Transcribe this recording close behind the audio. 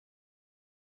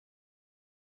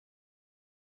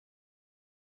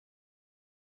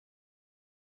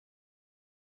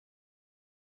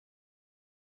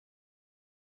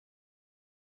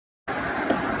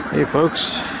Hey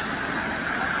folks,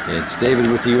 it's David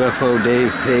with the UFO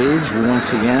Dave page once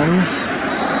again.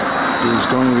 This is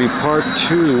going to be part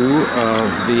 2 of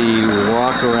the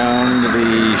walk around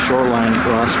the shoreline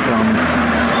across from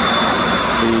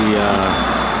the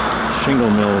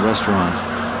Shingle Mill Restaurant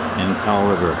in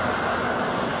Powell River.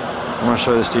 I want to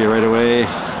show this to you right away,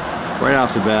 right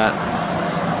off the bat.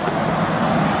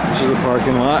 This is the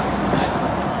parking lot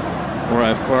where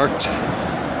I've parked.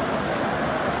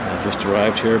 Just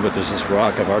arrived here, but there's this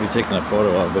rock I've already taken a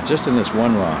photo of, but just in this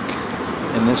one rock,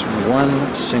 in this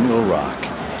one single rock,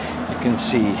 you can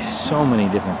see so many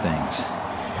different things.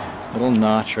 Little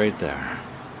notch right there.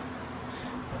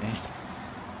 Okay.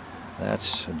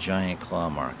 That's a giant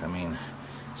claw mark. I mean,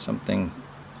 something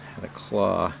had a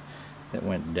claw that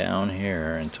went down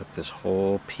here and took this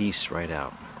whole piece right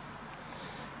out.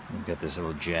 You've got this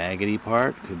little jaggedy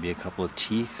part, could be a couple of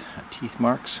teeth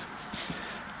marks.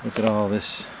 Look at all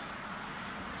this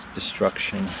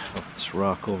destruction of this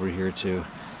rock over here too,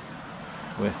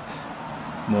 with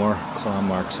more claw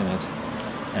marks in it,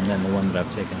 and then the one that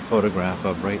I've taken a photograph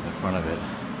of right in the front of it.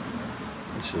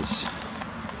 This is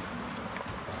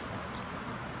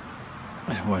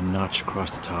one notch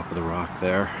across the top of the rock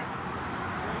there,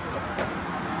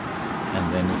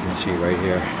 and then you can see right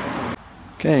here.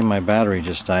 Okay, my battery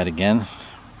just died again.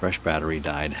 Fresh battery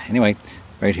died. Anyway,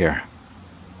 right here,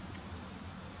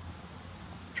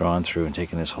 drawn through and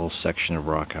taking this whole section of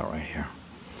rock out right here,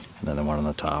 and then the one on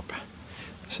the top,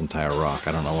 this entire rock.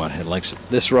 I don't know what it likes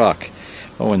this rock.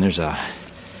 Oh, and there's a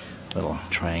little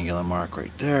triangular mark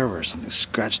right there where something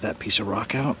scratched that piece of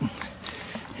rock out,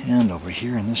 and over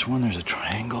here in this one there's a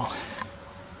triangle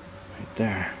right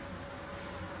there.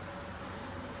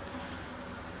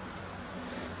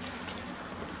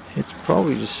 It's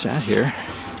probably just sat here,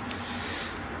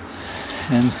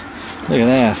 and look at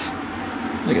that,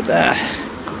 look at that.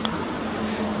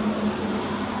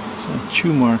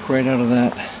 Chew mark right out of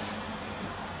that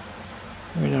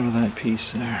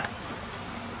piece there.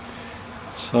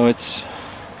 So it's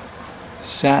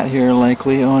sat here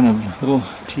likely on a little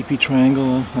teepee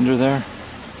triangle under there.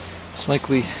 It's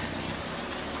likely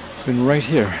been right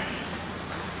here.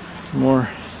 More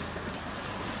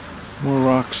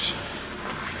rocks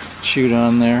chewed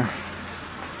on there.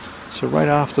 So right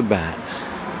off the bat,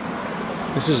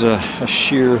 this is a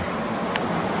sheer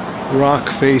rock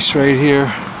face right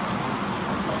here.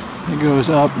 It goes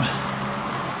up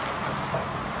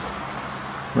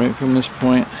right from this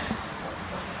point.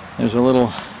 There's a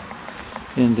little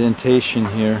indentation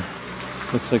here.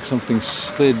 Looks like something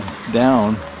slid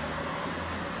down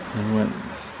and went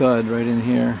thud right in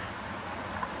here.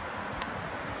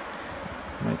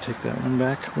 Might take that one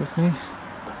back with me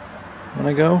when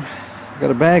I go. I've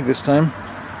got a bag this time.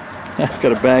 I've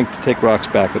got a bag to take rocks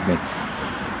back with me.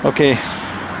 Okay,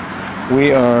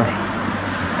 we are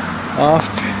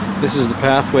off. This is the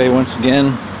pathway once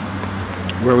again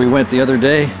where we went the other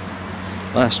day,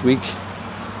 last week.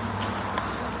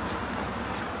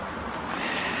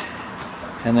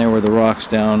 And there were the rocks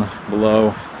down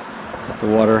below at the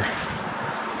water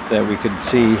that we could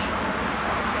see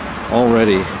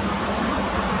already.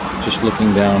 Just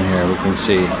looking down here, we can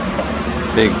see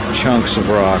big chunks of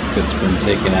rock that's been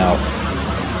taken out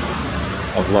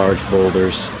of large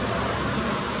boulders.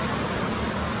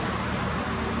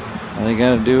 All you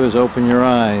gotta do is open your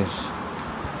eyes.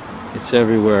 It's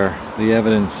everywhere, the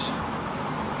evidence.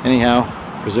 Anyhow,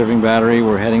 preserving battery,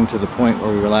 we're heading to the point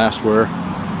where we last were,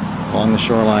 along the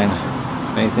shoreline.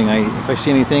 If I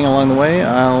see anything along the way,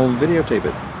 I'll videotape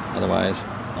it. Otherwise,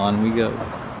 on we go.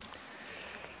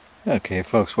 Okay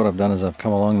folks, what I've done is I've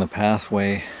come along the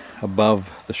pathway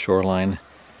above the shoreline,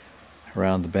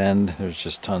 around the bend. There's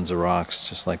just tons of rocks,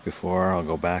 just like before. I'll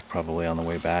go back probably on the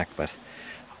way back, but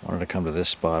I wanted to come to this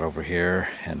spot over here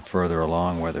and further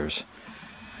along where there's,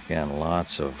 again,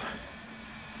 lots of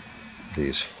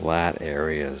these flat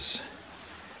areas,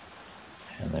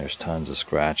 and there's tons of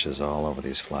scratches all over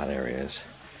these flat areas.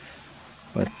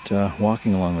 But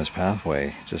walking along this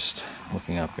pathway, just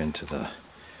looking up into the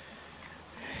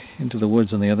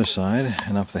woods on the other side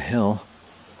and up the hill,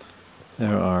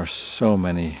 there are so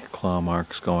many claw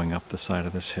marks going up the side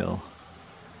of this hill.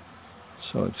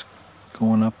 So it's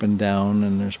going up and down,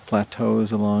 and there's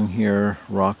plateaus along here,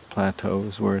 rock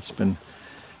plateaus, where it's been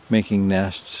making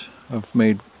nests. I've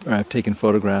taken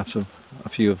photographs of a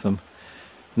few of them.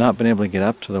 Not been able to get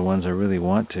up to the ones I really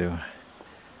want to.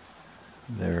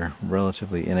 They're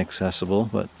relatively inaccessible,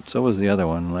 but so was the other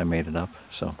one when I made it up.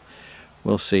 So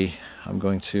we'll see. I'm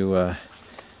going to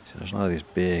there's a lot of these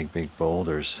big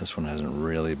boulders. This one hasn't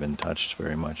really been touched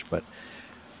very much, but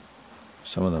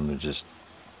some of them are just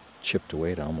chipped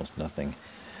away to almost nothing.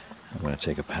 I'm going to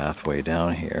take a pathway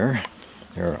down here.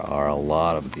 There are a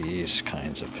lot of these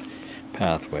kinds of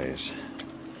pathways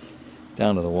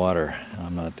down to the water.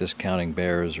 I'm not discounting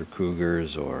bears or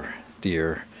cougars or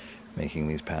deer making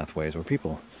these pathways, or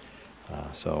people.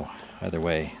 So either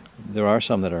way, there are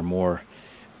some that are more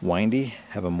windy,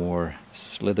 have a more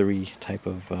slithery type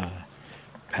of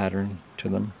pattern to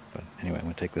them. But anyway, I'm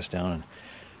going to take this down and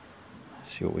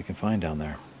see what we can find down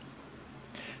there.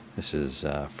 This is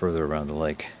further around the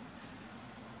lake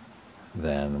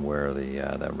than where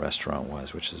the that restaurant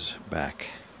was, which is back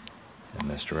in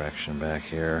this direction back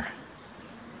here,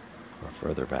 or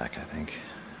further back, I think,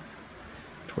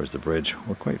 towards the bridge.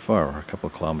 We're quite far. We're a couple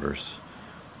of kilometers,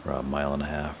 or a mile and a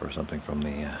half or something from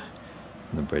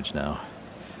the bridge now.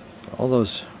 But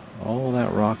all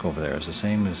that rock over there is the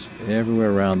same as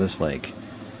everywhere around this lake.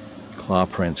 Claw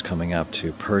prints coming up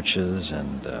to perches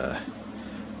and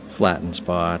flattened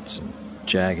spots and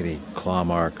jaggedy claw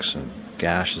marks and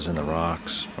gashes in the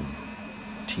rocks from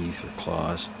teeth or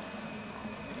claws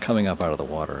coming up out of the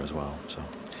water as well. So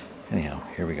anyhow,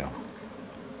 here we go.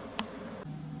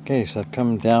 Okay, so I've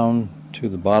come down to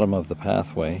the bottom of the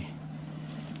pathway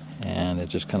and it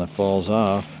just kind of falls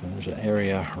off. There's an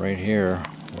area right here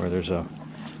where there's a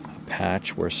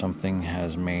patch where something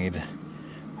has made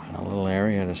a little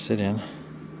area to sit in.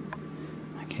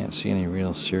 I can't see any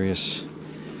real serious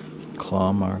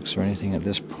claw marks or anything at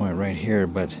this point right here,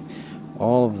 but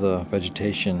all of the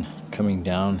vegetation coming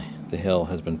down the hill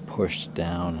has been pushed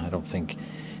down. I don't think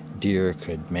deer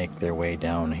could make their way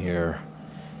down here.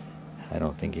 I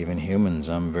don't think even humans.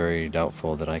 I'm very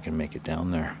doubtful that I can make it down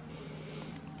there.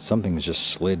 Something just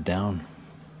slid down.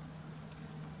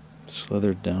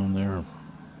 Slithered down there.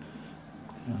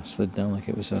 Yeah, slid down like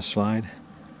it was a slide.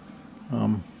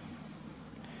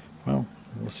 Well,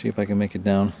 we'll see if I can make it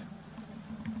down.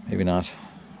 Maybe not.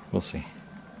 We'll see.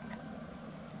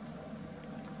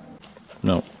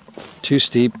 No, too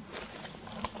steep,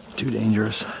 too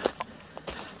dangerous.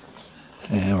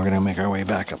 And we're going to make our way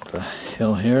back up the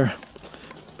hill here,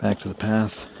 back to the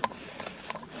path.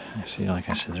 I see, like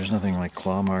I said, there's nothing like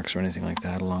claw marks or anything like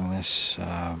that along this.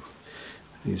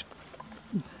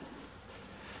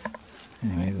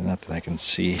 Anyway, not that I can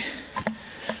see.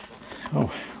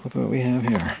 Oh, look what we have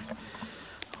here.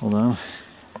 Hold on.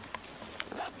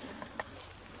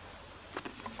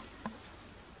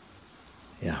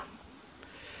 Yeah.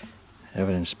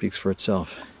 Evidence speaks for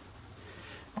itself.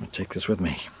 I'm going to take this with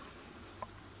me.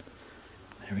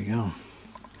 There we go.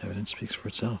 Evidence speaks for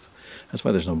itself. That's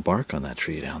why there's no bark on that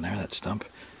tree down there, that stump.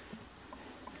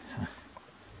 Huh.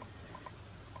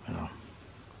 Well.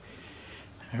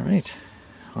 Alright,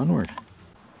 onward.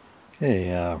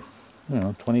 Okay, I don't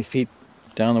know, 20 feet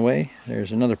down the way,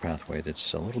 there's another pathway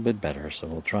that's a little bit better, so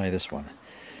we'll try this one.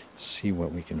 See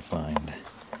what we can find.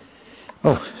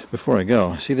 Oh, before I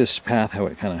go, see this path, how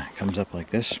it kind of comes up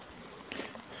like this?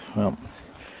 Well,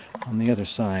 on the other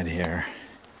side here,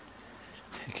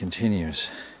 it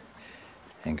continues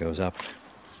and goes up.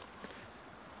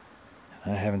 I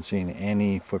haven't seen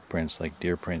any footprints like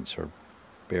deer prints or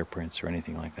bear prints or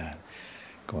anything like that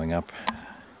going up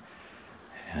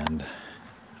and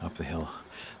up the hill.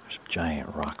 There's a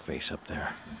giant rock face up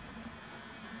there.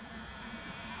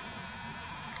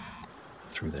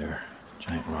 Through there,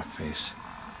 giant rock face.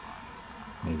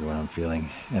 Maybe when I'm feeling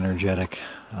energetic,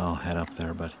 I'll head up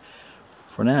there, but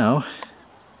for now,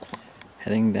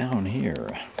 heading down here.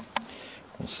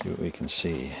 We'll see what we can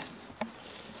see.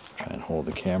 Try and hold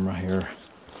the camera here.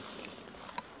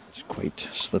 It's quite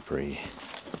slippery.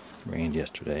 It rained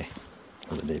yesterday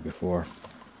or the day before.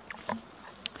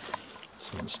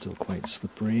 So it's still quite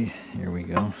slippery. Here we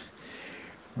go.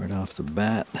 Right off the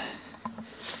bat.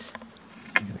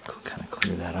 I'm going to kind of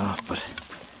clear that off, but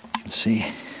you can see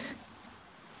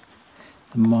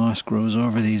the moss grows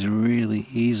over these really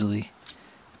easily.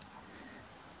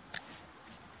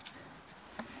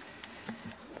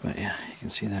 But yeah, you can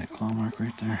see that claw mark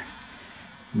right there.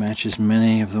 Matches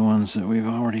many of the ones that we've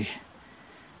already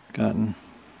gotten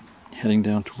heading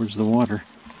down towards the water.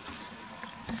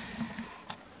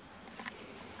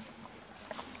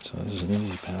 So this is an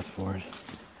easy path for it.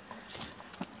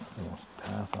 Little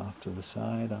path off to the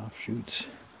side, offshoots.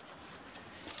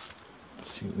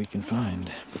 Let's see what we can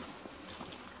find.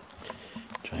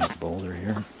 Giant boulder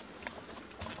here.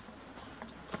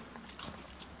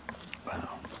 Wow.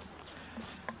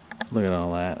 Look at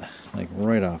all that. Like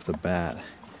right off the bat.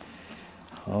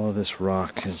 All of this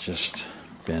rock has just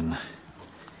been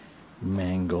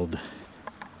mangled.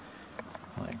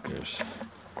 Like there's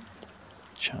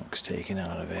chunks taken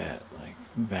out of it. Like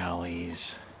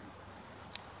valleys.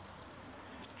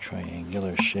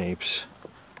 Triangular shapes.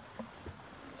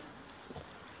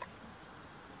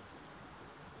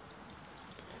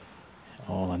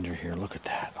 All under here. Look at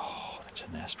that. Oh, that's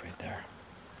a nest right there.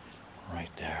 Right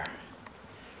there.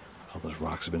 All those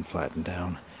rocks have been flattened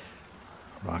down.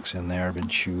 Rocks in there have been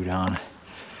chewed on.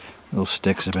 Little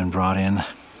sticks have been brought in.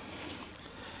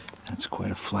 That's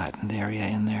quite a flattened area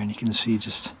in there, and you can see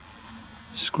just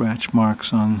scratch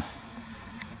marks on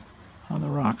the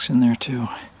rocks in there too.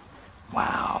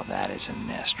 Wow, that is a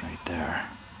nest right there.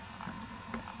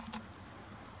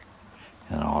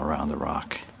 And all around the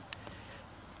rock.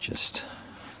 Just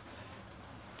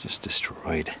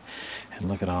destroyed. And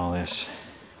look at all this.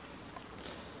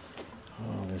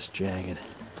 All this jagged.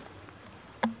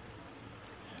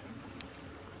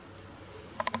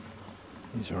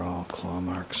 These are all claw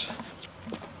marks.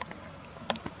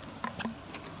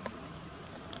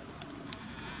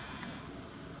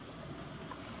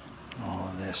 All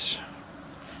of this.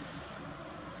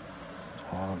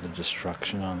 All of the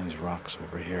destruction on these rocks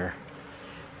over here.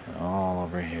 And all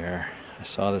over here. I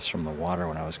saw this from the water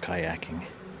when I was kayaking.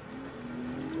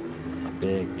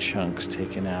 Big chunks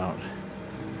taken out.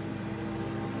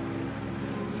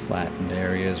 Flattened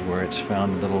areas where it's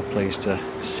found a little place to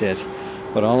sit.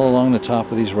 But all along the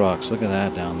top of these rocks, look at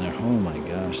that down there. Oh my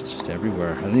gosh, it's just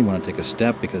everywhere. I didn't even want to take a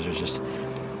step because there's just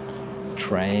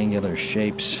triangular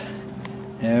shapes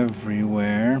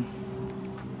everywhere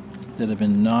that have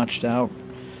been notched out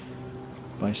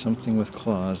by something with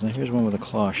claws. Now here's one with a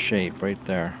claw shape right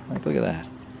there. Like, look at that.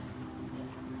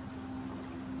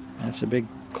 That's a big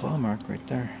claw mark right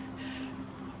there.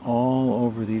 All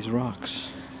over these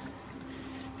rocks.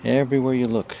 Everywhere you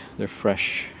look, they're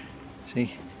fresh.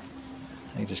 See?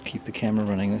 I just keep the camera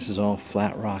running. This is all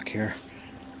flat rock here.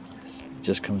 It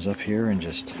just comes up here and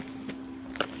just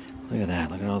look at that.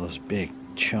 Look at all those big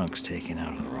chunks taken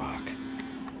out of the rock.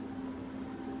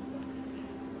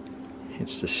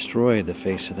 It's destroyed the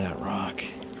face of that rock.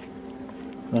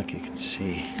 Look, you can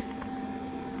see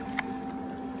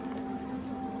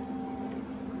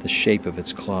the shape of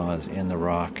its claws in the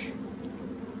rock.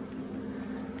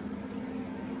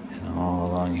 And all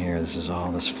along here, this is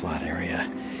all this flat area.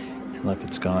 Look,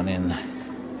 it's gone into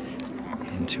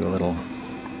a little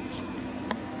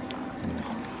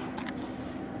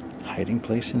hiding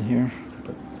place in here,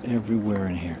 but everywhere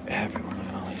in here, everywhere. Look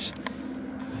at all these.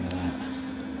 Look at that.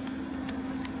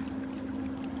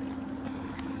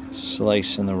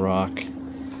 Slice in the rock,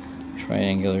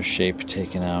 triangular shape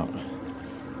taken out.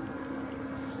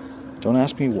 Don't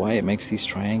ask me why it makes these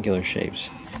triangular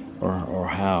shapes or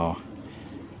how.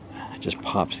 It just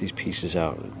pops these pieces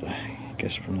out. I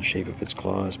guess from the shape of its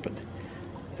claws, but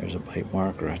there's a bite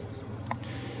mark or a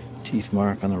teeth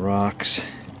mark on the rocks.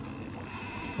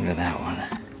 Look at that one.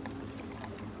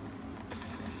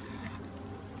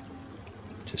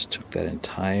 Just took that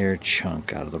entire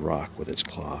chunk out of the rock with its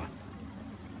claw.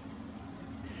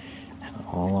 And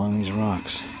all along these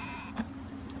rocks,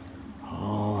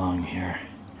 all along here,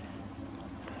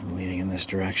 I'm leading in this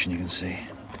direction, you can see.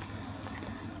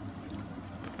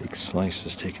 Big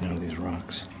slices taken out of these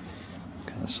rocks.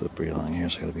 Kind of slippery along here,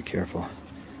 so I gotta be careful.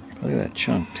 But look at that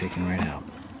chunk taken right out.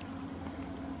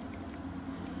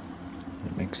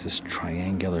 It makes this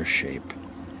triangular shape,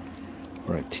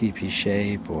 or a teepee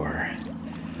shape, or a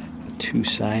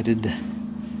two-sided,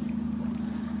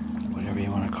 whatever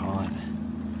you want to call it.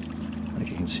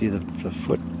 Like you can see the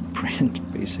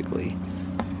footprint, basically.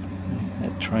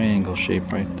 That triangle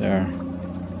shape right there.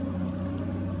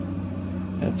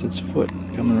 That's its foot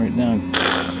coming right down,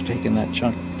 taking that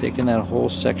chunk, taking that whole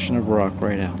section of rock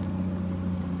right out.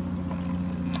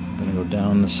 I'm gonna go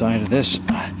down the side of this.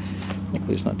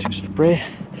 Luckily it's not too slippery.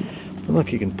 But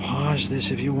look, you can pause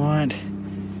this if you want.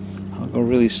 I'll go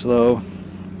really slow.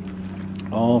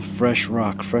 All fresh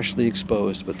rock, freshly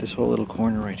exposed, but this whole little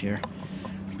corner right here,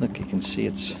 look, you can see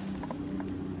it's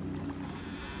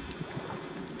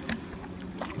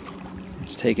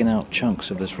taken out chunks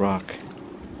of this rock.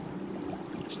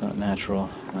 It's not natural.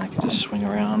 And I can just swing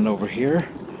around over here.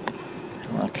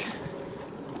 And look,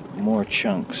 more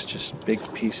chunks, just big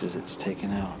pieces it's taken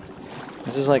out.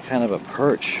 This is like kind of a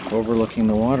perch overlooking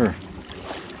the water.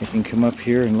 You can come up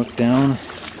here and look down,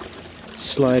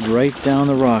 slide right down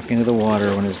the rock into the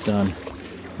water when it's done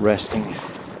resting.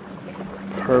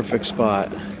 Perfect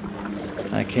spot.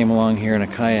 I came along here in a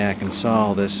kayak and saw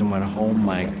all this and went, oh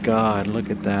my God, look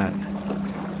at that.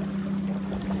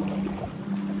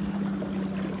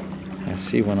 I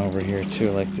see one over here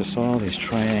too, like just all these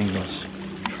triangles,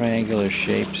 triangular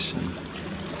shapes and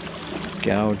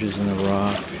gouges in the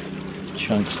rock,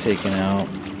 chunks taken out.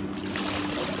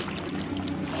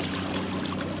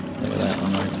 Look at that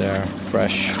one right there,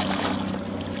 fresh.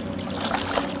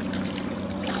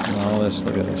 And all this,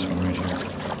 look at this one right here.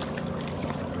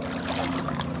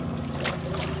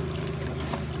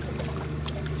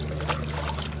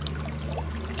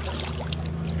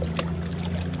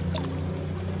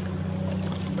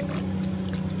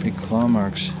 big claw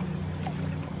marks.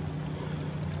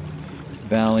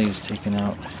 Valleys taken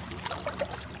out.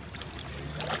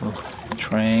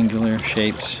 Triangular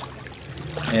shapes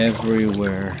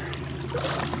everywhere.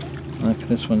 Look,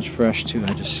 this one's fresh too.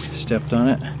 I just stepped on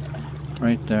it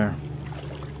right there.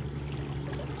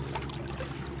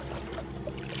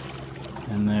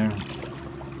 And there.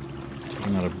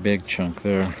 Not a big chunk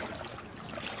there.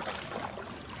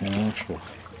 An actual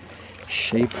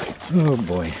shape. Oh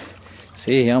boy.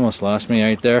 See, he almost lost me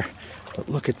right there. But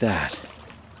look at that.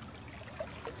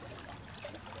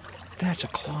 That's a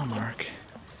claw mark.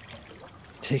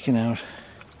 Taking out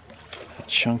a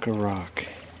chunk of rock.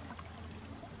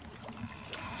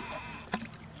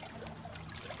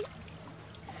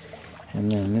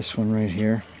 And then this one right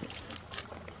here.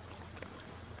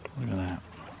 Look at that.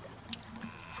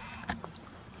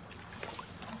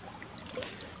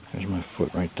 There's my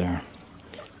foot right there.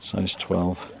 Size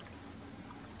 12.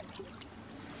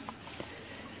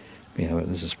 Yeah,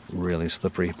 this is really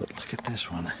slippery, but look at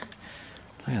this one.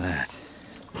 Look at that.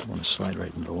 I don't want to slide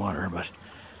right into the water, but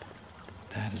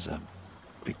that is a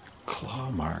big claw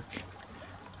mark.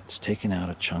 It's taken out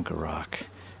a chunk of rock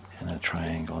and a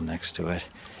triangle next to it.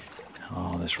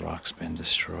 All this rock's been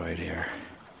destroyed here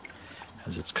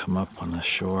as it's come up on the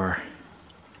shore,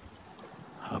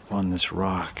 up on this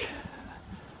rock.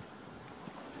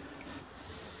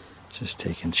 Just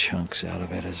taking chunks out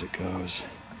of it as it goes.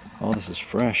 All this is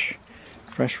fresh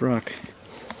rock.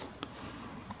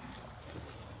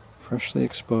 Freshly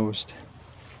exposed.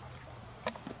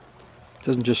 It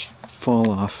doesn't just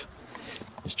fall off.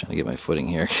 I'm just trying to get my footing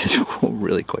here. It's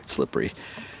really quite slippery.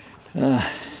 Now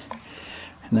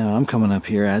I'm coming up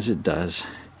here as it does,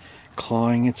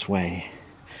 clawing its way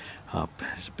up.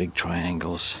 There's big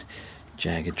triangles,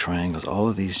 jagged triangles. All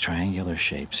of these triangular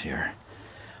shapes here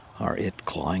are it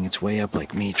clawing its way up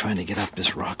like me trying to get up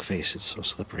this rock face. It's so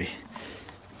slippery.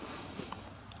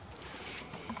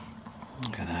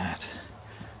 Look at that.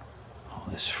 All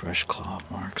this fresh claw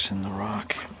marks in the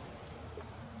rock.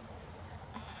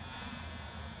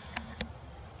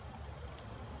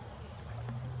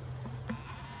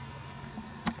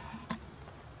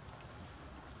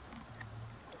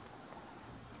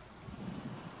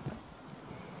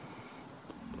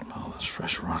 All this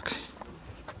fresh rock.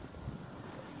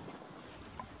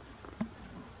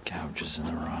 Gouges in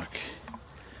the rock.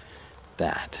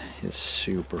 That is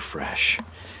super fresh.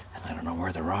 And I don't know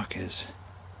where the rock is.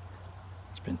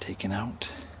 It's been taken out.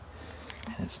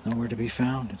 And it's nowhere to be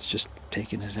found. It's just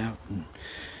taking it out. And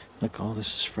look, all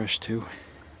this is fresh too.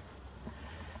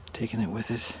 Taking it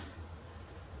with it.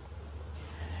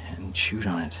 And chewed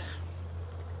on it.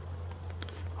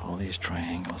 All these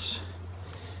triangles.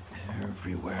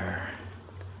 Everywhere.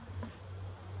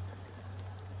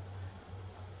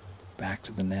 Back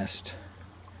to the nest.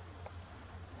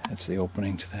 That's the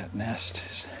opening to that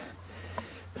nest.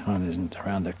 Around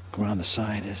the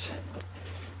side is.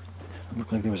 It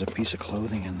looked like there was a piece of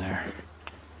clothing in there.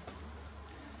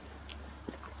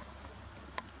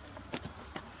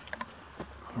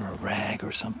 Or a rag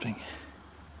or something.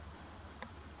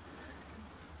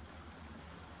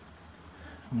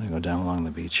 I'm gonna go down along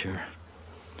the beach here.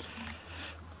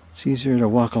 It's easier to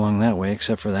walk along that way,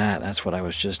 except for that. That's what I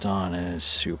was just on, and it's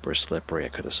super slippery. I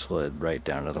could have slid right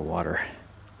down to the water.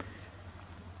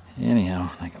 Anyhow,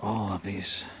 like all of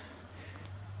these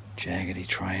jaggedy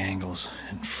triangles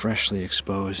and freshly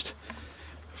exposed.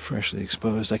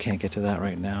 I can't get to that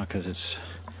right now because it's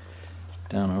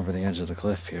down over the edge of the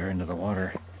cliff here into the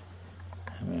water.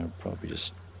 I mean, I'll probably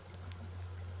just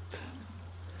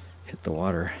hit the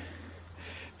water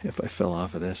if I fell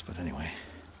off of this, but anyway.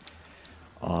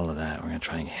 All of that, we're going to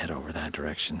try and head over that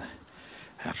direction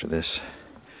after this.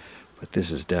 But this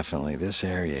is definitely this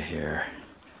area here,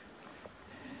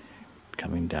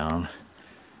 coming down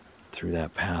through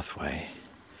that pathway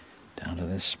down to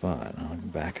this spot. I'll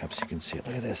back up so you can see it.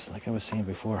 Look at this, like I was saying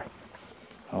before.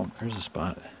 Oh, there's a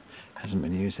spot. Hasn't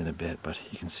been used in a bit, but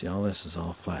you can see all this is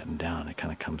all flattened down. It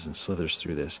kind of comes and slithers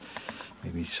through this.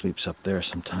 Maybe he sleeps up there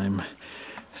sometime.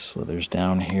 Slithers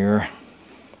down here.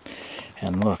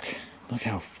 And look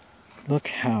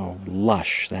how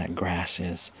lush that grass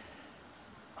is.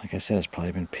 Like I said, it's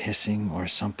probably been pissing or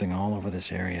something all over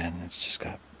this area, and it's just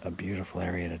got a beautiful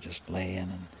area to just lay in.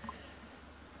 And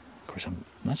of course, I'm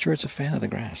not sure it's a fan of the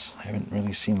grass. I haven't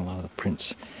really seen a lot of the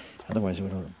prints. Otherwise, it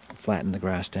would have flattened the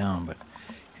grass down. But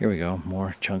here we go,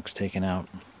 more chunks taken out.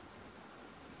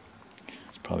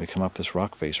 It's probably come up this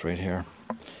rock face right here.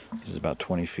 This is about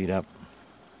 20 feet up.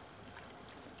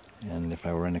 And if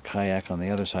I were in a kayak on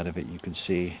the other side of it, you could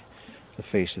see the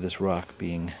face of this rock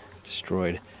being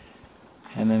destroyed.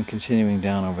 And then continuing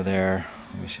down over there,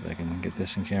 let me see if I can get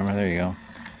this in camera. There you go.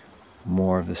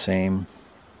 More of the same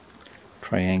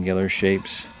triangular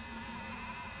shapes.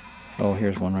 Oh,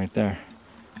 here's one right there.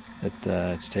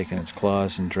 It's taken its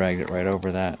claws and dragged it right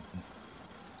over that.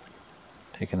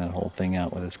 Taking that whole thing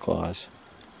out with its claws.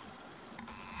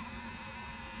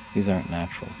 These aren't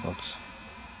natural, folks.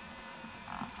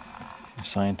 If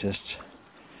scientists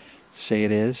say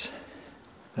it is,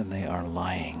 then they are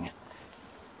lying.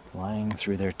 Lying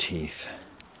through their teeth.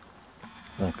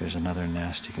 Look, there's another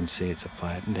nest. You can see it's a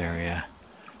flattened area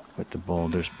with the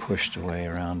boulders pushed away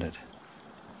around it.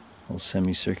 Little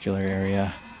semicircular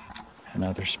area and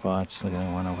other spots. Look at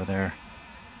the one over there.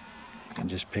 You can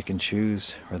just pick and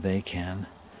choose, or they can.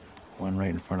 One right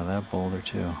in front of that boulder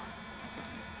too.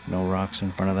 No rocks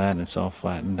in front of that, and it's all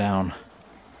flattened down.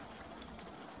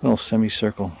 Little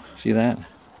semicircle. See that?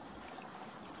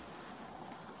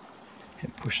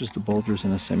 It pushes the boulders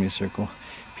in a semicircle.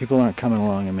 People aren't coming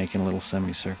along and making a little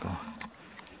semicircle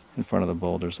in front of the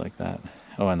boulders like that.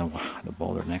 Oh, and the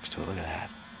boulder next to it, look at that.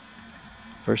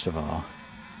 First of all,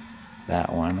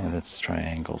 that one with its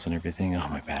triangles and everything. Oh,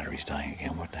 my battery's dying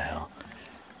again, what the hell.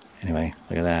 Anyway,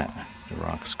 look at that. The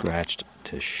rock scratched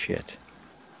to shit.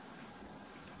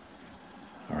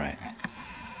 Alright,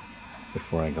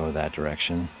 before I go that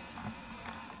direction,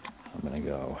 I'm gonna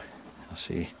go, I'll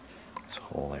see this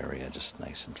whole area just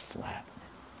nice and flat.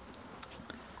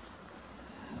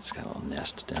 It's got a little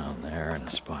nest down there and a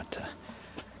spot to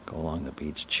go along the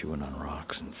beach chewing on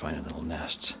rocks and finding little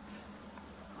nests.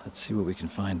 Let's see what we can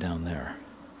find down there.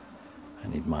 I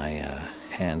need my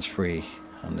hands free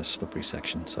on this slippery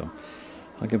section, so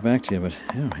I'll get back to you, but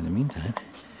in the meantime,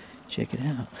 check it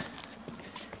out.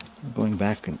 Going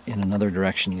back in another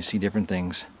direction, you see different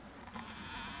things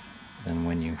than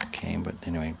when you came, but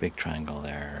anyway, big triangle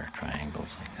there,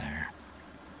 triangles like there,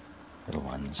 little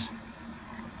ones.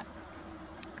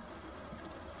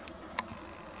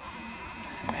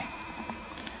 Anyway,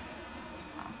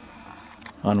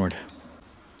 onward.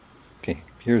 Okay,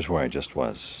 here's where I just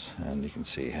was, and you can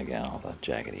see again all the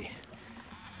jagged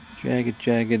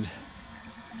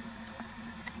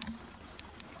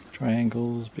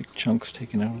triangles, big chunks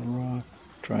taken out of the rock,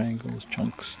 triangles,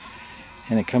 chunks,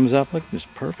 and it comes up like this,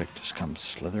 perfect, just comes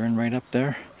slithering right up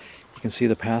there. You can see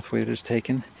the pathway it is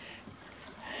taken,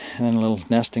 and then a little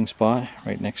nesting spot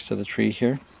right next to the tree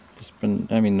here. There's been,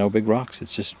 no big rocks,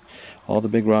 it's just all the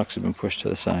big rocks have been pushed to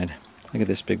the side. Look at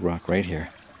this big rock right here,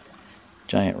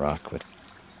 giant rock with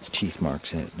teeth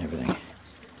marks in it and everything.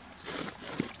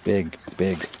 Big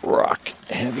rock,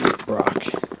 heavy rock,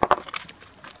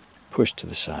 pushed to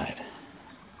the side.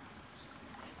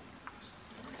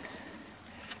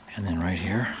 And then right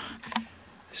here,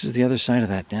 this is the other side of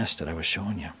that nest that I was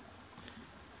showing you.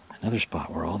 Another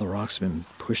spot where all the rocks have been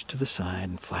pushed to the side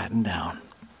and flattened down,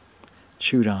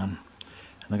 chewed on.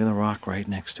 And look at the rock right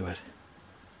next to it.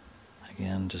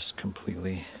 Again, just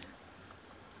completely,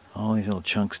 all these little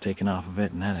chunks taken off of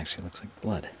it, and that actually looks like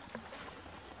blood.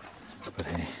 But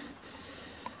hey,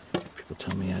 people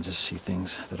tell me I just see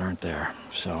things that aren't there,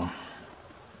 so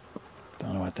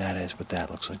don't know what that is, but that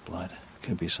looks like blood.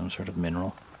 Could be some sort of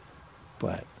mineral,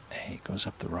 but hey, it goes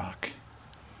up the rock.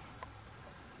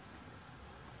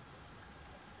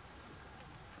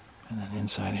 And then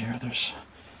inside here, there's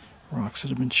rocks that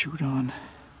have been chewed on.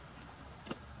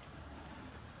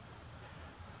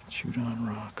 Chewed on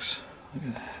rocks. Look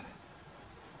at that.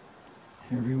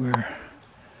 Everywhere.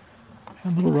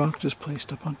 And a little rock just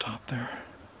placed up on top there.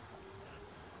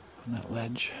 On that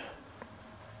ledge.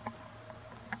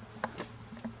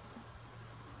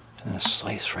 And then a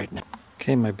slice right now.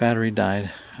 Okay, my battery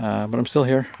died, but I'm still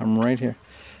here. I'm right here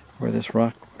where this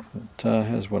rock that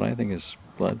has what I think is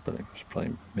blood, but it was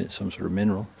probably some sort of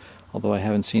mineral. Although I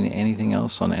haven't seen anything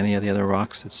else on any of the other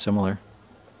rocks that's similar,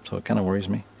 so it kind of worries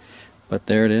me. But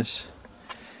there it is.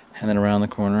 And then around the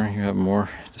corner you have more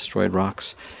destroyed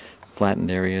rocks,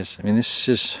 flattened areas.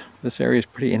 This area is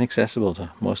pretty inaccessible to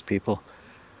most people.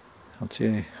 I don't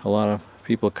see a lot of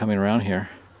people coming around here,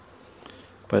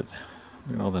 but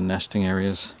look at all the nesting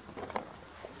areas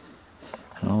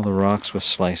and all the rocks with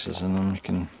slices in them. You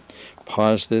can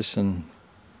pause this and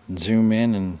zoom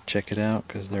in and check it out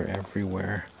because they're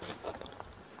everywhere.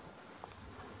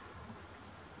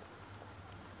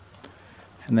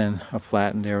 And then a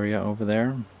flattened area over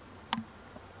there.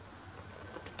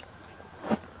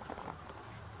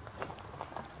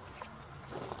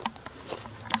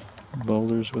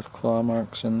 Boulders with claw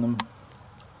marks in them.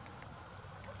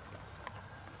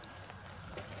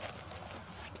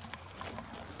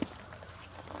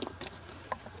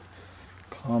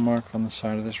 Claw mark on the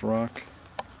side of this rock.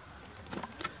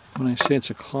 When I say it's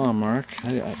a claw mark,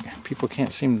 people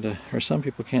can't seem to, or some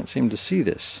people can't seem to see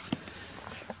this.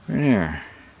 Right there.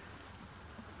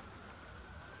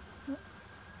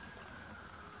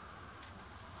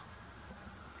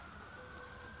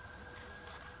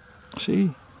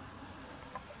 See?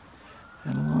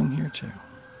 And along here too.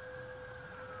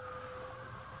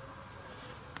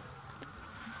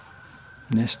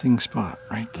 Nesting spot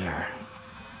right there.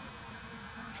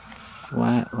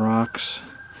 Flat rocks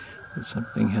that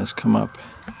something has come up.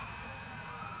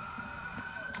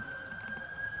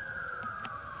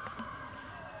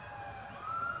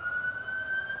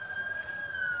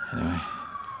 Anyway,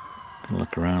 gonna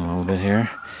look around a little bit here.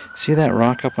 See that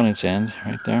rock up on its end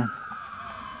right there?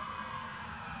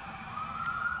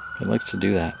 It likes to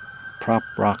do that. Prop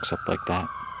rocks up like that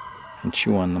and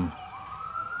chew on them.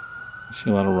 You see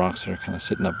a lot of rocks that are kind of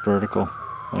sitting up vertical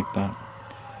like that.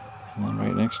 And then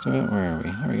right next to it, where are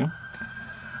we? There we go.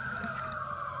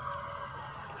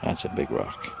 That's a big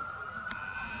rock.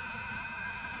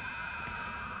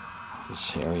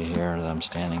 This area here that I'm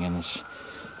standing in is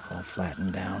all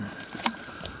flattened down.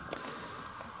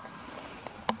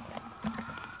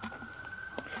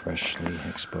 Freshly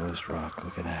exposed rock.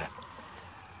 Look at that.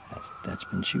 That's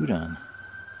been chewed on.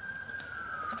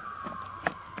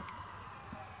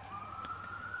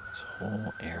 This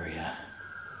whole area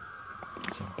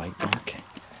is a bite mark. Is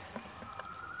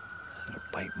that a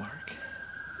bite mark?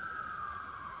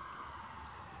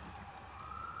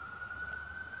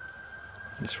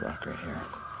 This rock right here.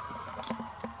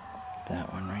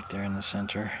 That one right there in the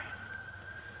center.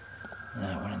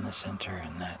 That one in the center,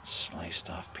 and that sliced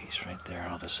off piece right there,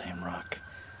 all the same rock.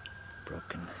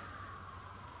 Broken.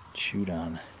 Chewed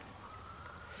on.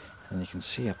 And you can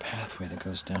see a pathway that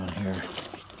goes down here.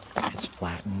 It's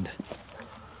flattened.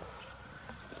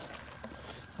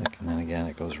 Look, and then again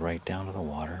it goes right down to the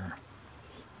water.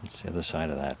 That's the other side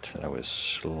of that I was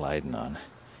sliding on.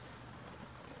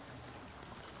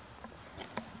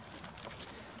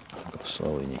 I'll go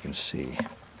slowly and you can see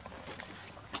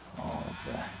all of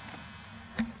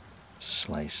the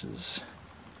slices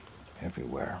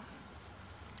everywhere.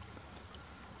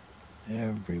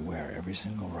 Everywhere, every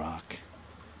single rock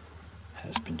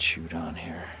has been chewed on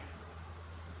here.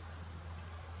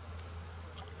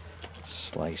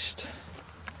 Sliced.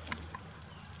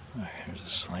 Oh, here's a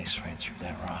slice right through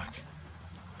that rock.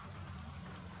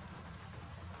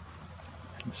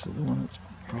 And this is the one that's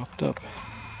propped up.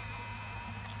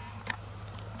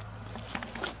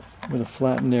 With a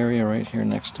flattened area right here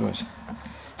next to it.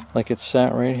 Like it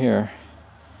sat right here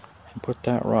and put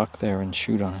that rock there and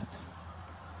chewed on it.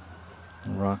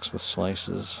 And rocks with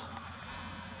slices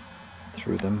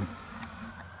through them,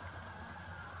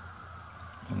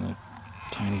 and the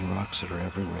tiny rocks that are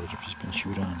everywhere that have just been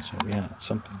chewed on. So yeah,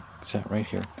 something sat right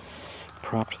here,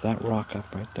 propped that rock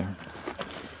up right there,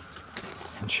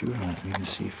 and chewed on it. You can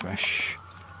see fresh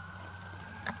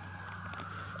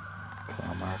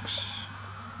claw marks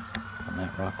on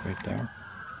that rock right there.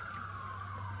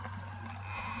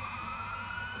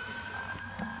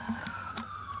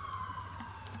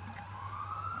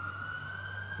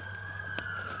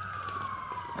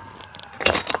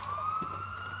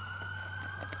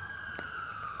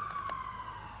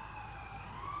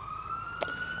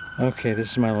 Okay,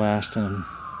 this is my last and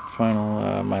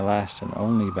final, my last and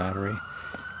only battery.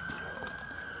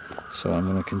 So I'm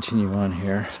going to continue on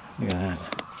here. Look at that.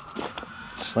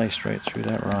 Sliced right through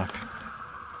that rock.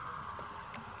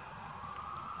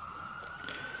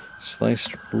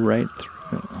 Sliced right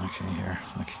through it. Okay, here.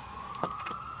 Okay.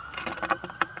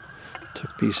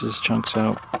 Took pieces, chunks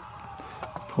out.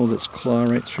 Pulled its claw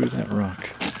right through that rock.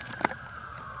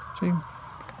 See?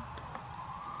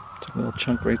 Took a little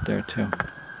chunk right there too.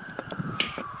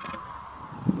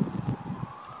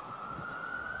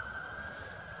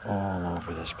 All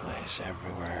over this place,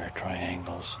 everywhere,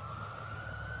 triangles,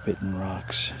 bitten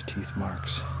rocks, teeth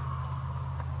marks.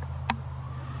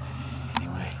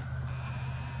 Anyway,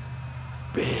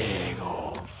 big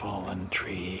old fallen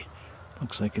tree.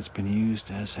 Looks like it's been used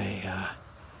as a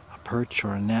perch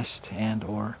or a nest and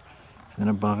then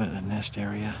above it a nest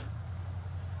area,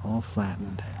 all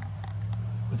flattened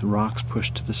with rocks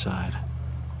pushed to the side.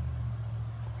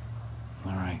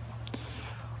 All right,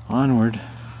 onward.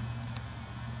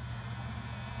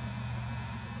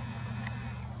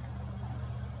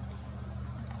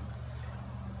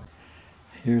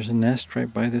 Here's a nest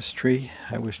right by this tree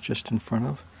I was just in front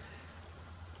of.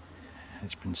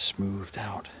 It's been smoothed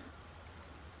out.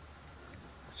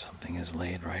 Something is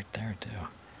laid right there too.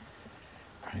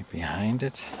 Right behind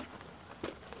it.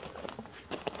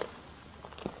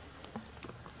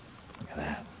 Look at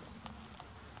that.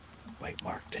 Bite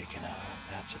mark taken out.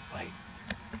 That's a bite.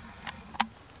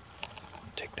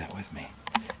 take that with me.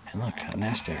 And look, a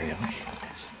nest area. Look at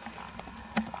this.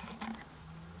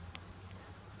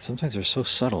 Sometimes they're so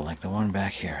subtle, like the one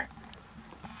back here.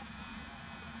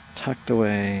 Tucked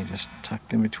away, just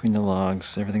tucked in between the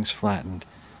logs. Everything's flattened.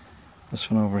 This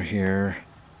one over here,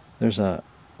 there's a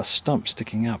stump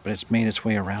sticking up, but it's made its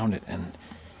way around it, and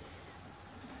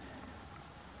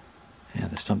yeah,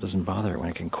 the stump doesn't bother it when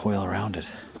it can coil around it.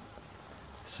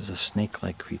 This is a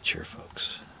snake-like creature,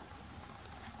 folks.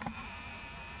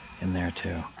 In there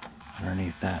too.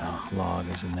 Underneath that log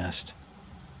is a nest.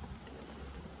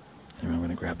 And I'm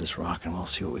going to grab this rock and we'll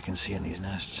see what we can see in these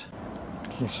nests.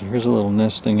 Okay, so here's a little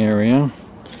nesting area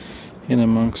in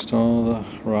amongst all the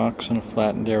rocks and a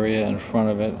flattened area in front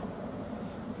of it.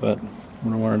 But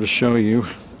what I wanted to show you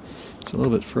is a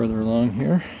little bit further along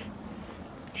here.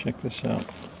 Check this out.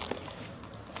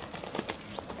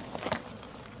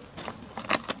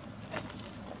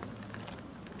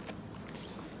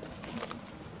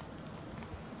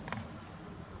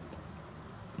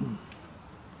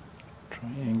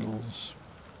 Triangles.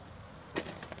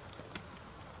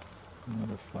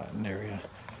 Another flattened area.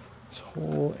 This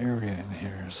whole area in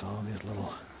here is all these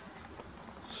little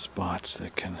spots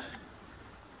that can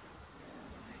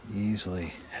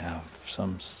easily have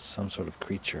some sort of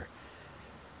creature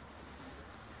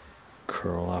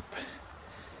curl up,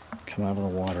 come out of the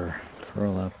water,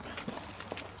 curl up.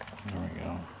 There we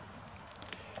go.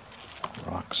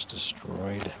 Rocks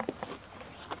destroyed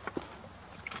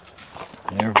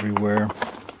everywhere,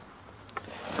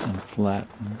 and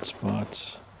flattened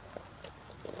spots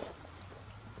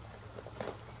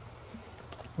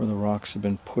where the rocks have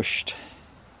been pushed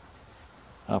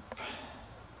up,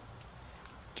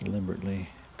 deliberately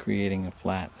creating a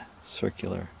flat,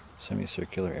 circular,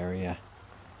 semicircular area.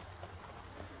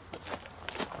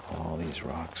 All these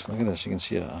rocks. Look at this. You can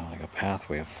see like a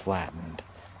pathway of flattened.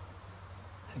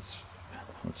 Let's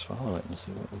follow it and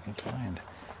see what we can find.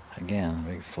 Again,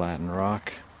 big flattened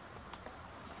rock.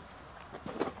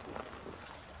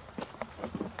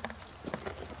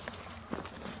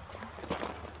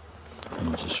 And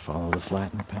we'll just follow the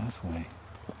flattened pathway.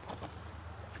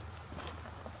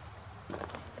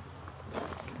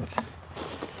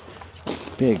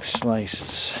 With big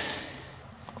slices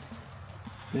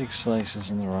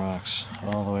in the rocks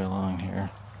all the way along here.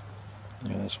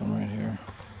 Look at this one right here.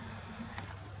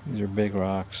 These are big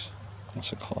rocks.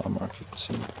 That's a claw mark, you can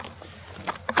see.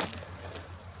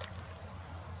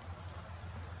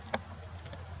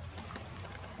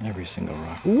 Every single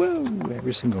rock. Whoa!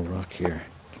 Every single rock here.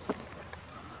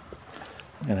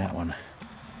 Look at that one.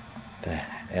 The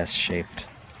S-shaped.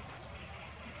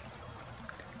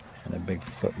 And a big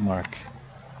foot mark.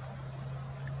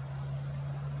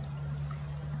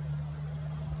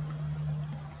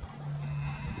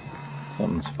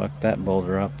 Something's fucked that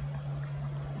boulder up.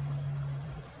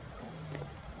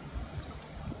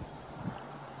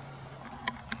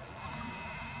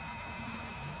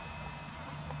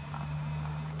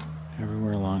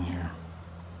 Everywhere along here.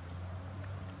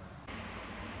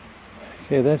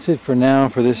 Okay, that's it for now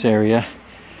for this area.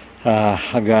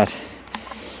 I've got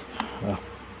a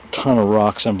ton of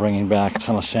rocks I'm bringing back, a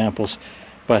ton of samples,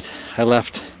 but I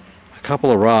left a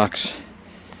couple of rocks.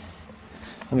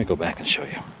 Let me go back and show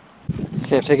you.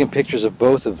 Okay, I've taken pictures of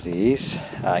both of these.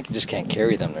 I just can't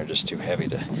carry them. They're just too heavy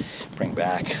to bring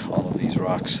back, all of these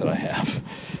rocks that I have.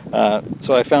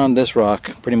 So I found this rock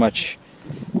pretty much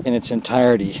in its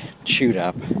entirety chewed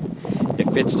up. It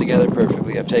fits together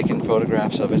perfectly. I've taken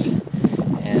photographs of it,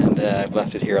 and I've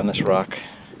left it here on this rock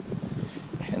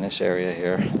in this area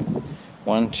here.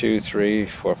 1, 2, 3,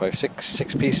 4, 5,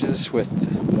 6 pieces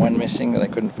with one missing that I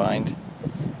couldn't find.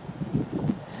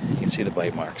 You can see the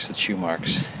bite marks, the chew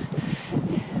marks.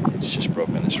 It's just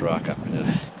broken this rock up into,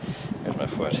 there's my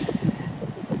foot.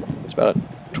 It's about a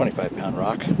 25-pound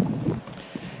rock.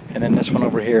 And then this one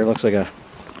over here looks like a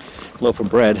loaf of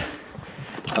bread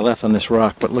I left on this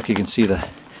rock, but look, you can see the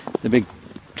big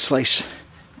slice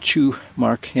chew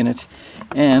mark in it.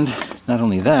 And not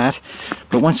only that,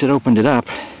 but once it opened it up,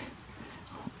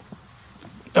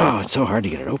 oh, it's so hard to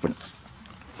get it open.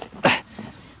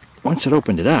 Once it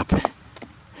opened it up, look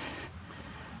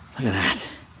at that.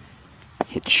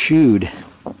 It chewed.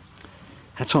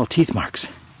 That's all teeth marks.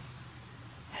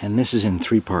 And this is in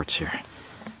 3 parts here.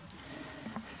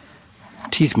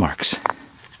 Teeth marks.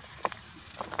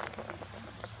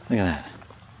 Look at that.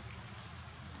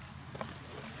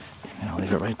 And I'll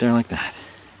leave it right there like that.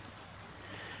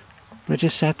 But it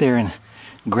just sat there and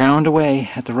ground away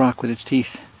at the rock with its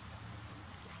teeth.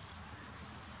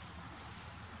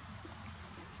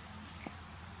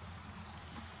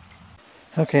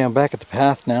 Okay, I'm back at the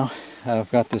path now.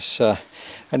 I've got this, I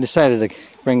decided to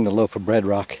bring the loaf of bread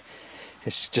rock.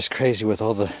 It's just crazy with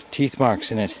all the teeth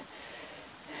marks in it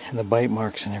and the bite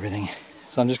marks and everything.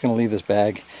 So I'm just going to leave this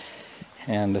bag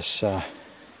and this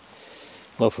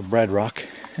loaf of bread rock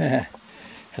at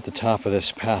the top of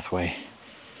this pathway,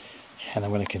 and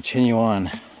I'm going to continue on,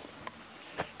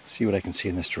 see what I can see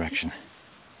in this direction.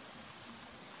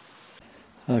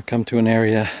 I've come to an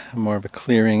area, more of a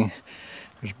clearing.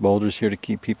 There's boulders here to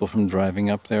keep people from driving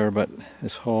up there, but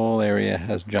this whole area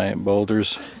has giant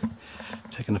boulders. I'm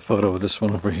taking a photo of this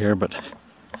one over here, but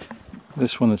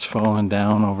this one that's fallen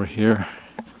down over here,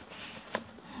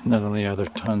 not only are there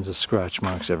tons of scratch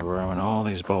marks everywhere, and all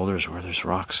these boulders where there's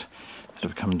rocks that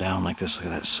have come down like this. Look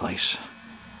at that slice.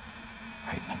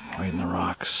 Right in the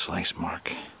rock, slice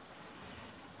mark.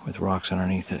 With rocks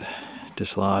underneath it,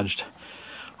 dislodged.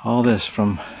 All this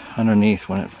from underneath,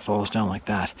 when it falls down like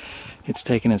that, it's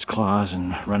taken its claws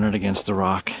and run it against the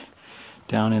rock.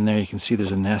 Down in there you can see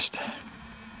there's a nest.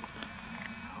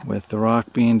 With the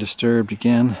rock being disturbed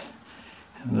again,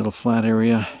 a little flat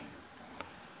area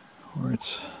where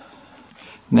it's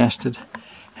nested,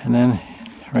 and then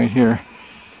right here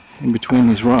in between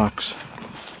these rocks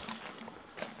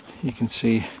you can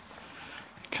see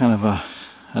kind of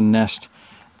a nest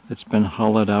that's been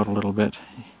hollowed out a little bit.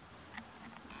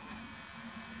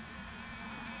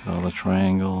 All the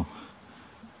triangle,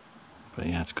 but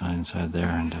yeah, it's gone inside there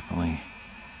and definitely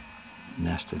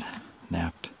nested,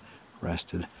 napped,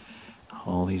 rested.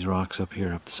 All these rocks up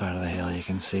here up the side of the hill, you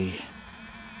can see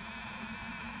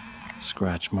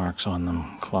scratch marks on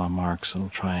them, claw marks, little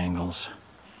triangles,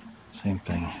 same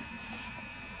thing.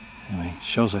 Anyway,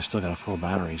 shows I've still got a full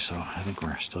battery, so I think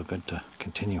we're still good to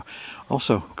continue.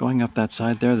 Also, going up that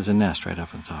side there, there's a nest right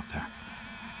up on top there.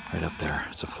 Right up there,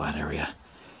 it's a flat area.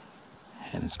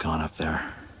 And it's gone up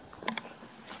there.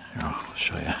 Here, I'll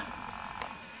show you.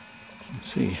 You can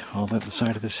see all up the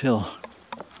side of this hill.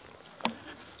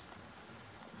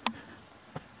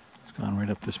 It's gone right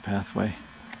up this pathway.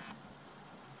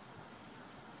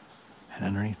 And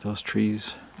underneath those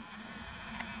trees,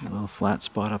 a little flat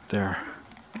spot up there.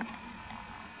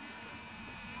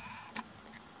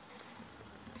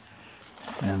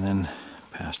 And then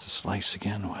past the slice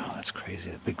again. Wow, that's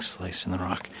crazy, a big slice in the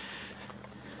rock.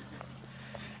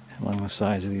 Along the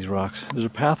sides of these rocks. There's a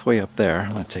pathway up there,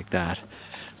 I'm going to take that.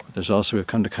 But there's also, we've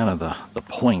come to kind of the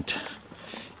point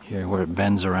here where it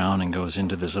bends around and goes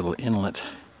into this little inlet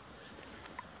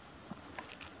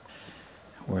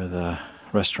where the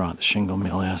restaurant, the Shingle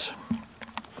Mill, is.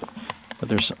 But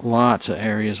there's lots of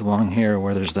areas along here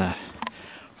where there's that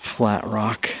flat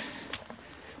rock,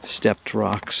 stepped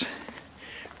rocks.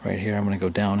 Right here, I'm going to go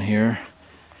down here,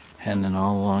 and then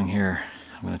all along here,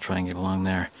 I'm going to try and get along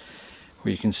there,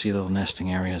 where you can see little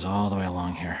nesting areas all the way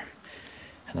along here.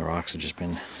 And the rocks have just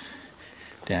been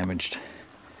damaged,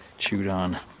 chewed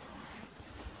on,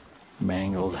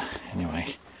 mangled, anyway.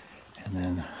 And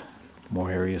then more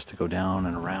areas to go down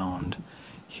and around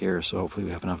here, so hopefully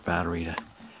we have enough battery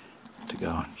to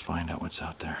go and find out what's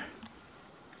out there.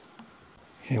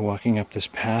 Okay, walking up this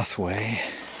pathway.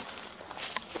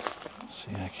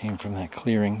 See, I came from that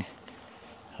clearing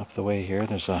up the way here.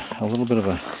 There's a little bit of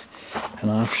an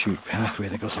offshoot pathway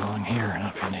that goes along here and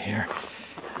up into here,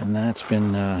 and that's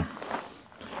been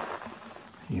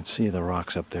you can see the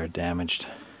rocks up there damaged,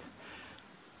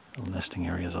 little nesting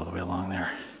areas all the way along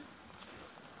there.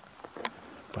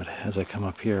 But as I come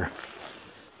up here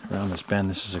around this bend,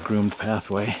 this is a groomed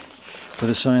pathway with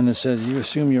a sign that says you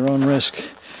assume your own risk.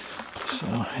 So,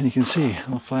 and you can see a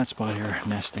little flat spot here,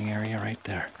 nesting area right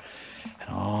there, and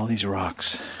all these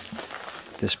rocks,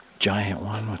 this giant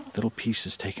one with little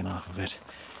pieces taken off of it,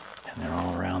 and they're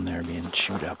all around there being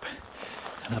chewed up.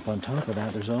 And up on top of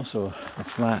that there's also a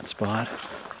flat spot,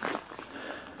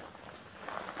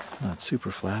 not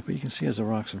super flat, but you can see as the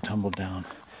rocks have tumbled down,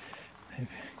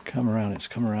 they've come around, it's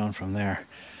come around from there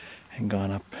and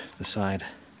gone up the side.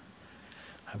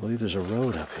 I believe there's a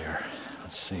road up here.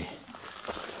 Let's see.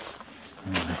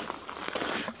 Anyway,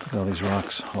 look at all these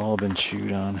rocks, all been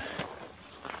chewed on.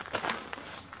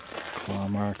 Claw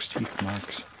marks, teeth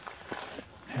marks.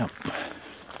 Yep.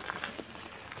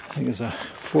 I think it's a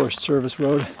Forest Service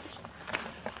road.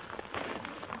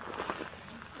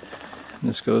 And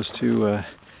this goes to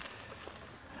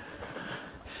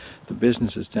the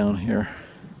businesses down here.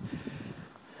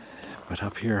 But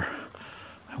up here,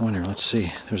 I wonder, let's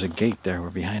see, there's a gate there, we're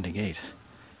behind a gate.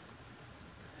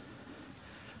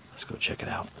 Let's go check it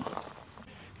out.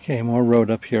 Okay, more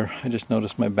road up here. I just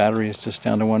noticed my battery is just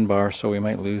down to 1 bar, so we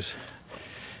might lose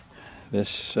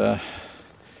this.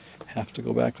 Have to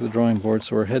go back to the drawing board,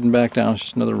 so we're heading back down. It's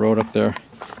just another road up there,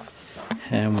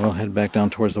 and we'll head back down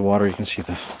towards the water. You can see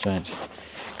the giant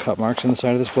cut marks on the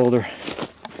side of this boulder.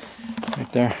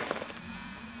 Right there.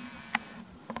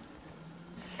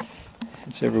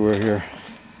 It's everywhere here.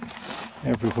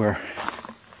 Everywhere.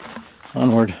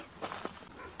 Onward.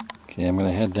 Okay, I'm going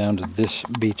to head down to this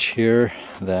beach here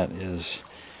that is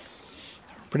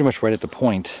pretty much right at the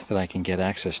point that I can get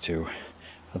access to.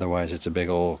 Otherwise it's a big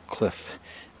old cliff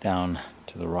down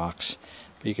to the rocks.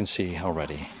 But you can see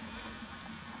already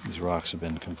these rocks have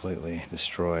been completely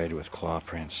destroyed with claw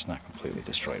prints. Not completely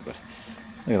destroyed, but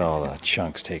look at all the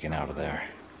chunks taken out of there.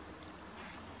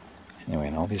 Anyway,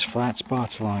 and all these flat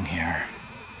spots along here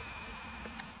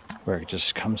where it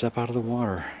just comes up out of the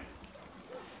water.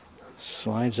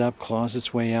 Slides up, claws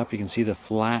its way up. You can see the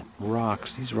flat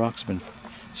rocks. These rocks have been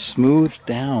smoothed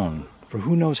down for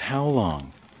who knows how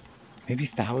long. Maybe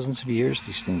thousands of years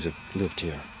these things have lived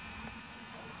here.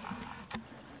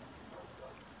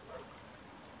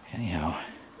 Anyhow,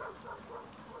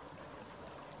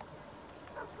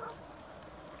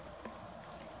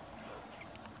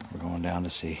 we're going down to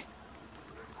see.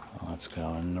 Let's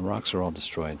go. And the rocks are all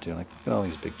destroyed too. Like, look at all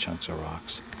these big chunks of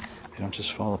rocks. They don't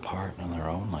just fall apart on their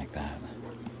own like that.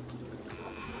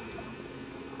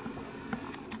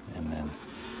 And then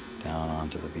down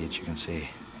onto the beach you can see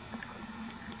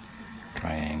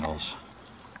triangles.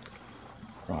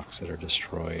 Rocks that are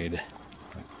destroyed.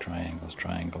 Like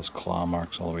triangles, claw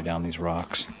marks all the way down these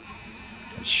rocks.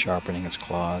 It's sharpening its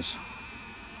claws.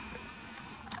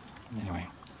 Anyway,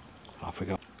 off we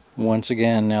go. Once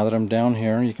again, now that I'm down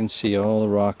here, you can see all the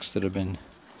rocks that have been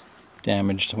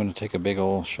damaged. I'm going to take a big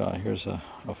old shot. Here's a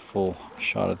full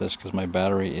shot of this because my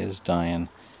battery is dying.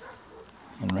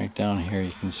 And right down here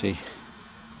you can see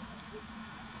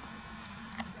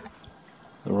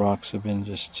the rocks have been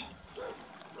just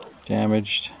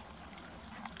damaged.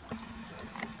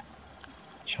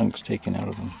 Chunks taken out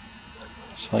of them.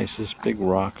 Slices, big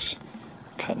rocks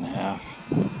cut in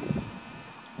half.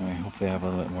 Anyway, hopefully I have a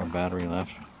little bit more battery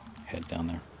left. Head down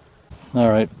there.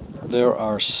 Alright, there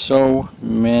are so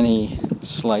many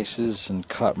slices and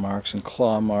cut marks and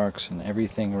claw marks and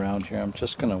everything around here. I'm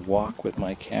just going to walk with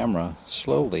my camera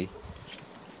slowly.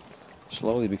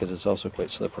 Slowly because it's also quite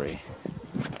slippery.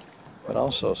 But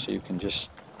also so you can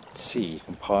just see. You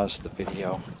can pause the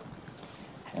video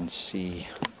and see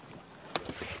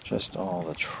just all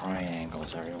the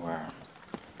triangles everywhere.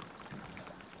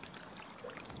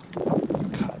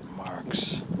 Cut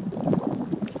marks.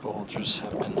 Boulders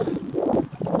have been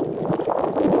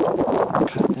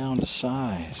cut down to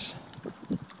size.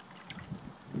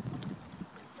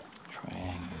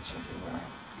 Triangles everywhere.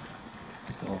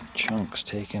 Little chunks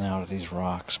taken out of these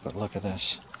rocks, but look at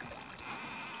this.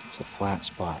 It's a flat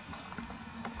spot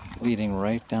leading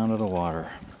right down to the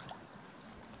water.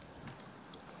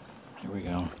 Here we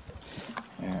go.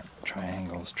 There,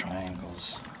 triangles. Look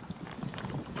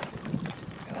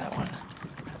at that one.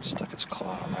 That stuck its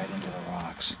claw right into the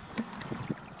rocks.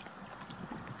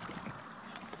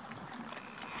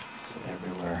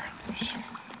 Everywhere there's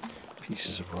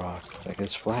pieces of rock. Like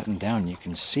it's flattened down. You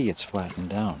can see it's flattened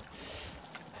down.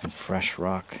 And fresh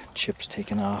rock, chips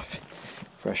taken off,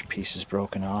 fresh pieces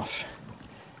broken off.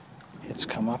 It's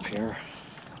come up here,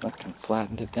 look, and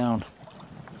flattened it down.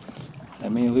 I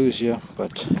may lose you,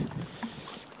 but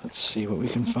let's see what we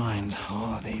can find.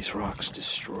 All of these rocks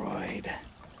destroyed.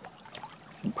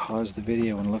 You can pause the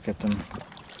video and look at them.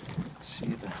 See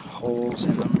the holes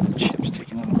in them, the chips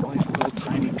taken out of all these little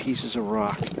tiny pieces of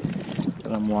rock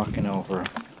that I'm walking over.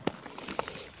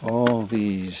 All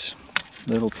these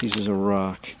little pieces of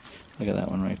rock. Look at that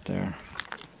one right there.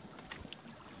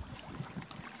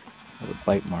 With a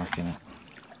bite mark in it.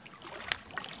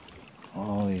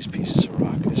 All these pieces of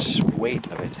rock. This weight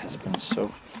of it has been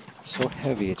so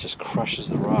heavy it just crushes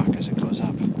the rock as it goes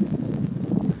up.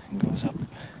 And goes up.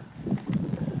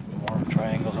 More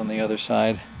triangles on the other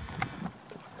side.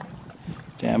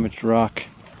 Damaged rock.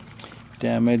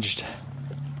 Damaged.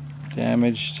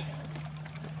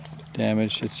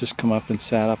 It's just come up and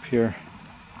sat up here.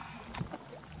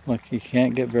 Look, you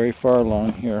can't get very far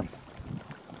along here.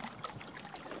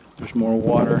 There's more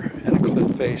water and a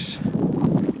cliff face.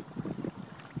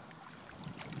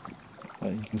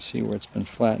 But you can see where it's been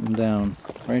flattened down.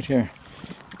 Right here.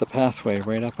 The pathway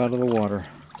right up out of the water.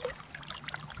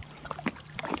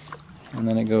 And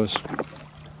then it goes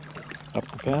up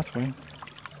the pathway.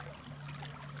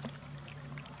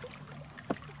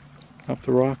 Up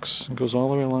the rocks. It goes all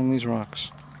the way along these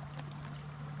rocks.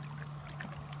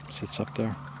 Sits up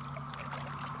there.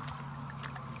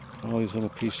 All these little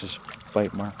pieces,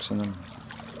 bite marks in them,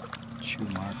 chew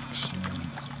marks, and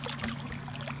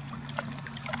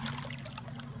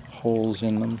holes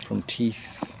in them from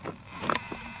teeth.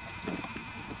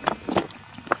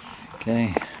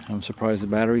 Okay, I'm surprised the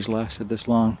batteries lasted this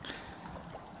long.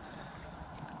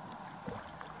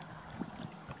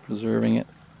 Preserving it.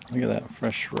 Look at that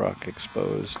fresh rock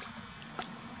exposed.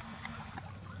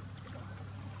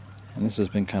 And this has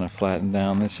been kind of flattened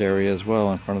down this area as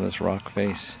well in front of this rock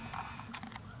face.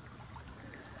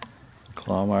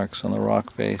 Claw marks on the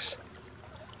rock face.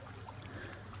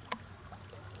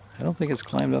 I don't think it's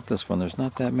climbed up this one. There's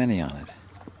not that many on it.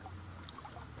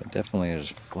 But definitely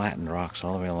there's flattened rocks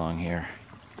all the way along here.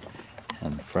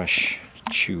 And fresh,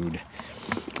 chewed.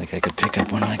 Like I could pick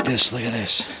up one like this. Look at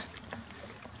this.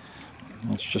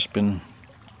 It's just been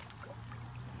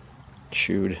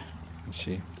chewed. Let's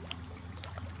see.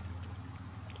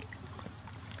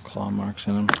 Claw marks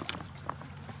in them.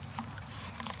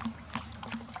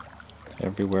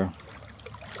 Everywhere.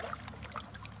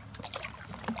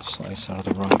 Slice out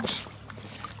of the rocks.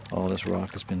 All this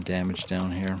rock has been damaged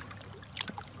down here.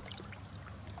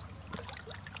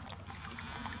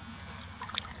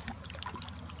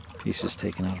 Pieces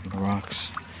taken out of the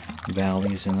rocks.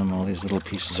 Valleys in them. All these little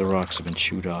pieces of rocks have been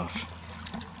chewed off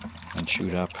and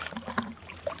chewed up.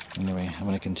 Anyway, I'm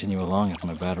going to continue along if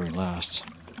my battery lasts.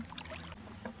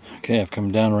 Okay, I've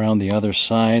come down around the other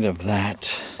side of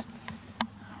that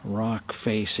rock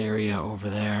face area over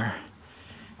there.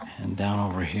 And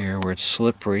down over here where it's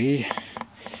slippery,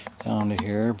 down to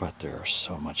here, but there's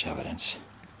so much evidence.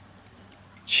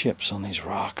 Chips on these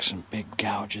rocks and big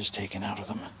gouges taken out of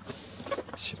them.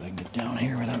 Let's see if I can get down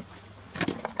here without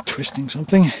twisting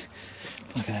something.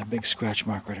 Look at that big scratch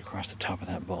mark right across the top of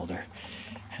that boulder.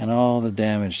 And all the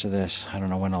damage to this. I don't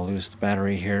know when I'll lose the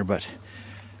battery here, but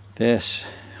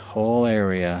this whole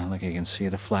area, look, you can see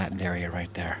the flattened area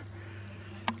right there,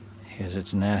 is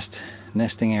its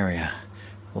nesting area.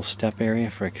 Little step area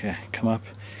for it to come up.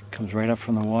 Comes right up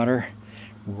from the water,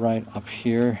 right up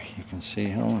here. You can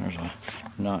see, oh, there's a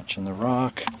notch in the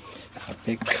rock, a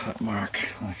big cut mark.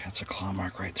 Look, that's a claw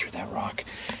mark right through that rock.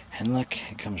 And look,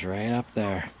 it comes right up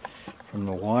there from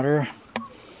the water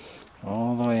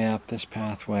all the way up this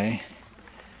pathway.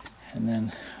 And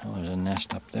then, oh, there's a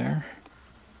nest up there.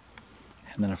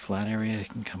 And then a flat area you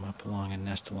can come up along and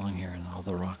nest along here. And all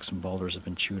the rocks and boulders have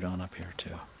been chewed on up here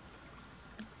too.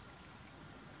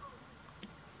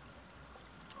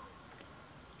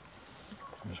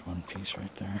 There's one piece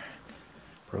right there,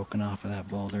 broken off of that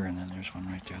boulder, and then there's one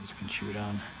right there that's been chewed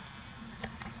on.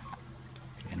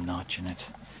 A notch in it.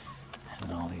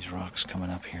 And all these rocks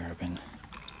coming up here have been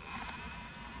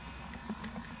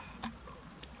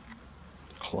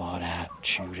clawed at,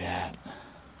 chewed at.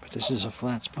 But this is a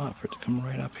flat spot for it to come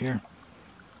right up here.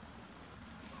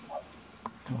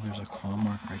 Oh, there's a claw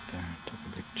mark right there. Took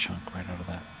a big chunk right out of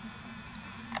that.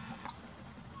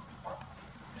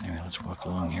 Anyway, let's walk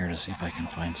along here to see if I can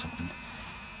find something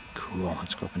cool.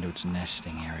 Let's go up into its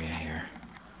nesting area here.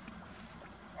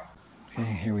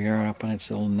 Okay, here we are up on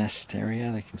its little nest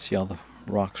area. They can see all the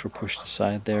rocks were pushed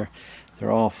aside there.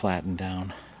 They're all flattened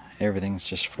down. Everything's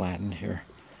just flattened here.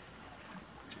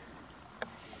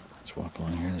 Let's walk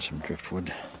along here. There's some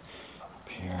driftwood up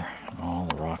here. All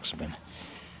the rocks have been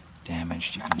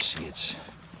damaged. You can see it's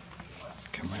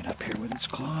come right up here with its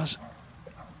claws.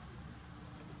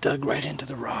 Dug right into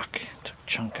the rock. Took a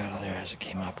chunk out of there as it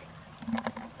came up.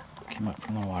 Came up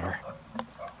from the water.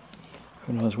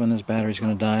 Who knows when this battery's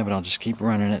going to die, but I'll just keep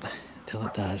running it until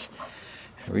it does.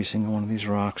 Every single one of these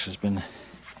rocks has been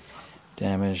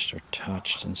damaged or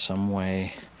touched in some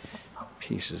way.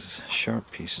 Pieces, sharp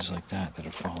pieces like that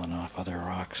have fallen off other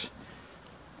rocks.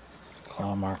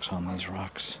 Claw marks on these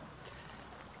rocks.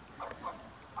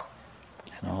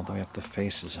 And all the way up the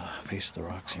face of the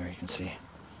rocks here you can see.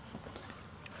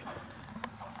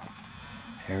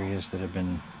 Areas that have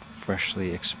been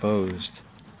freshly exposed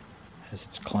as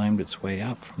it's climbed its way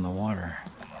up from the water.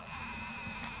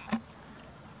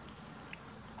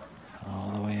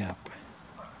 All the way up.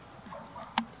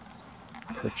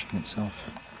 Perching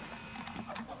itself.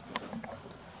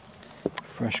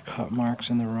 Fresh cut marks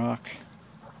in the rock.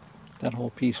 That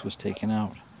whole piece was taken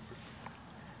out.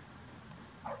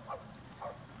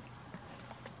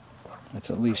 That's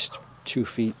at least 2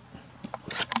 feet.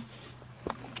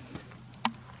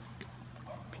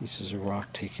 Pieces of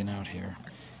rock taken out here.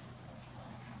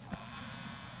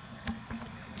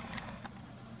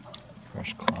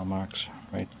 Fresh claw marks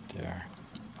right there.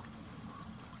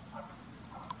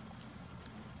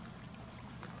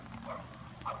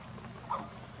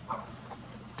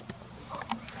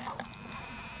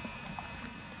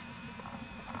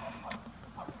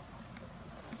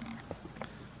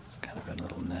 It's kind of a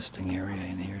little nesting area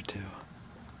in here too.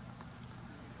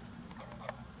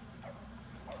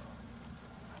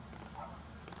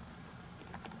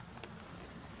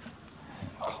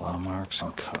 Claw marks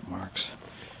and cut marks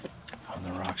on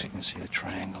the rocks. You can see the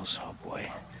triangles. Oh boy,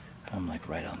 I'm like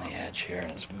right on the edge here,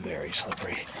 and it's very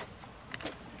slippery.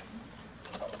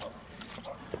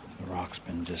 The rock's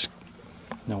been just,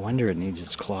 no wonder it needs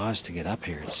its claws to get up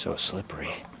here. It's so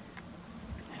slippery.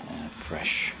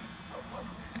 Fresh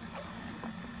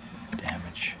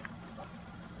damage.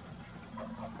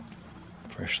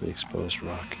 Freshly exposed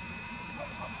rock.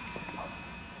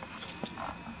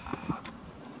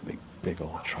 Big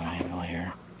old triangle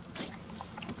here.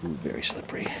 Ooh, very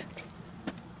slippery.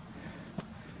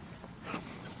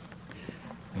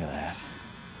 Look at that.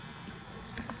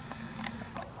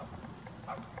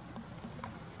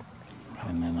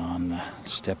 And then on the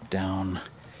step down,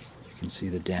 you can see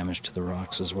the damage to the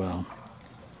rocks as well.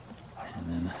 And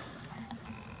then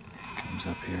it comes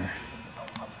up here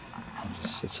and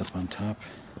just sits up on top.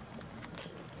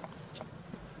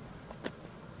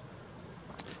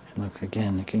 And look,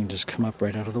 again, it can just come up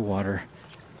right out of the water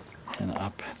and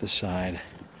up the side,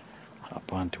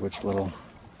 up onto its little